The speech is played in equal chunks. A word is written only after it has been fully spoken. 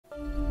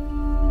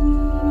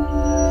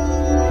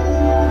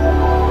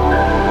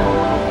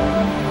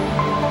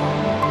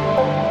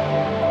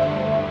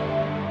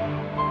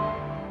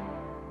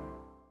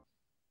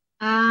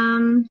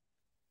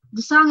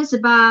the song is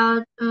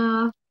about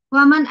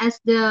woman as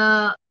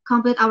the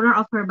complete owner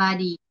of her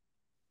body.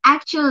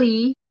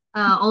 Actually,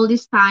 all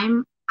this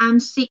time, I'm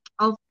sick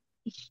of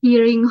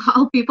hearing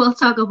how people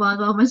talk about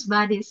women's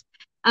bodies.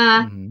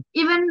 Hmm.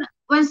 Even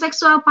when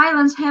sexual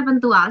violence happen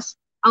to us,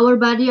 our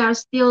body are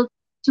still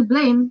to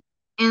blame,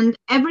 and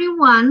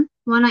everyone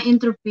wanna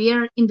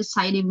interfere in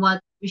deciding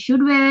what we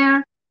should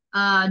wear,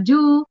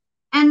 do,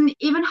 and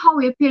even how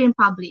we appear in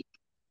public.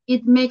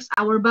 It makes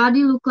our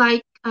body look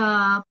like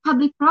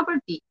public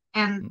property,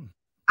 and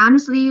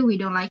honestly, we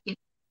don't like it.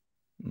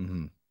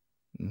 Hmm.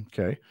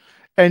 Okay.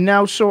 And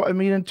now, so I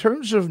mean, in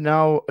terms of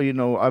now,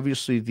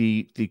 obviously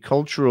the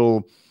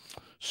cultural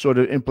sort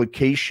of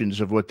implications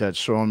of what that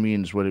song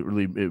means, what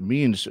it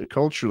means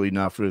culturally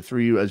now for the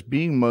three of you as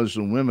being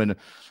Muslim women,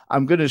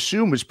 I'm going to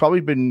assume it's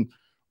probably been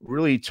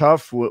really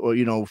tough,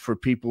 for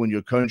people in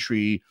your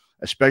country,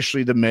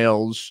 especially the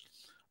males,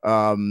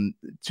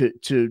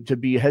 to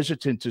be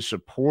hesitant to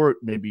support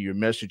maybe your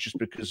message just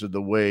because of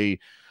the way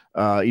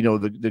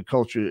the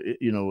culture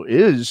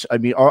is. I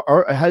mean,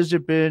 has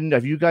it been,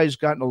 have you guys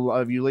gotten a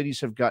lot of, you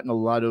ladies have gotten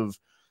a lot of,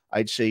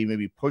 I'd say,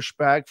 maybe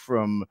pushback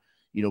from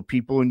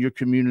people in your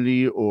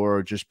community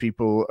or just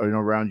people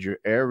around your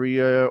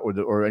area,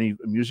 or any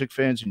music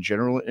fans in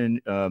general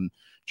in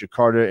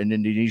Jakarta and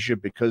Indonesia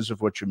because of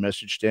what your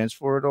message stands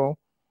for at all?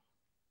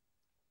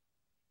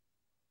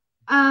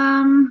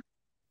 Um,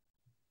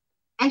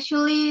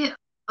 Actually,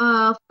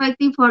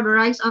 fighting for the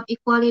rights of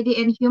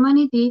equality and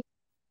humanity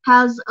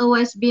has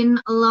always been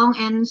a long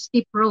and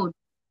steep road.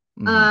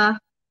 Hmm. Uh,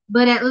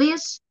 but at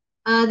least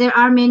there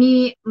are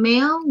many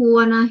male who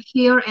wanna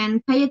hear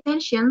and pay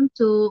attention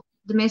to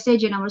the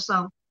message in our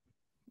song.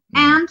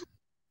 Hmm.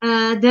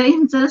 And the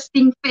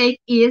interesting fact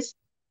is,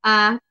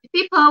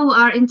 people who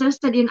are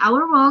interested in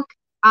our work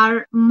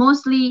are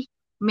mostly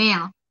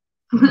male.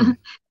 Hmm.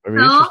 Very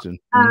So interesting.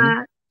 Hmm.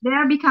 uh, they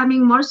are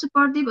becoming more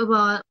supportive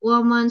about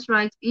women's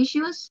rights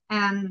issues,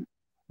 and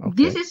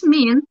this Okay. is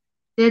mean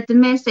that the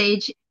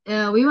message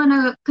we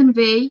wanna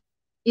convey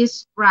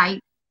is right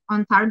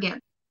on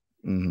target.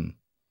 Hmm.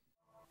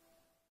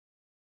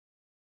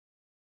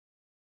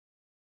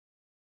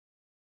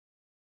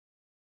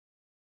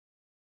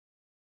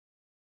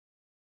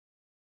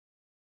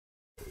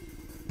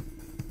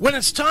 When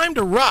it's time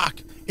to rock,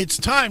 it's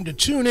time to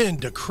tune in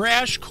to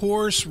Crash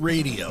Course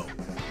Radio.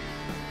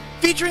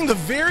 Featuring the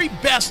very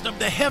best of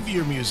the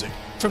heavier music,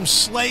 from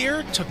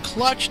Slayer to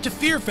Clutch to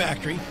Fear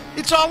Factory,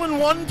 it's all in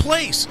one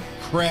place,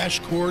 Crash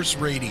Course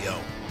Radio.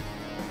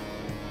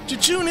 To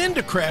tune in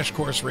to Crash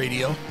Course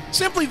Radio,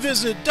 simply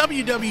visit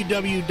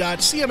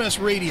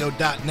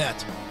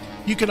www.cmsradio.net.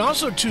 You can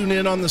also tune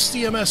in on the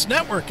CMS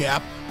Network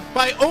app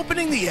by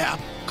opening the app,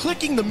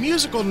 clicking the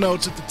musical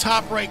notes at the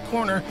top right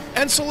corner,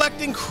 and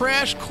selecting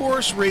Crash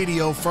Course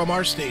Radio from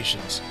our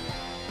stations.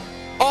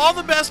 All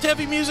the best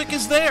heavy music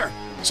is there,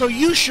 so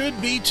you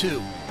should be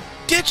too.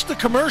 Ditch the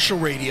commercial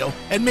radio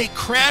and make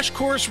Crash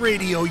Course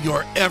Radio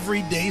your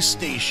everyday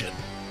station.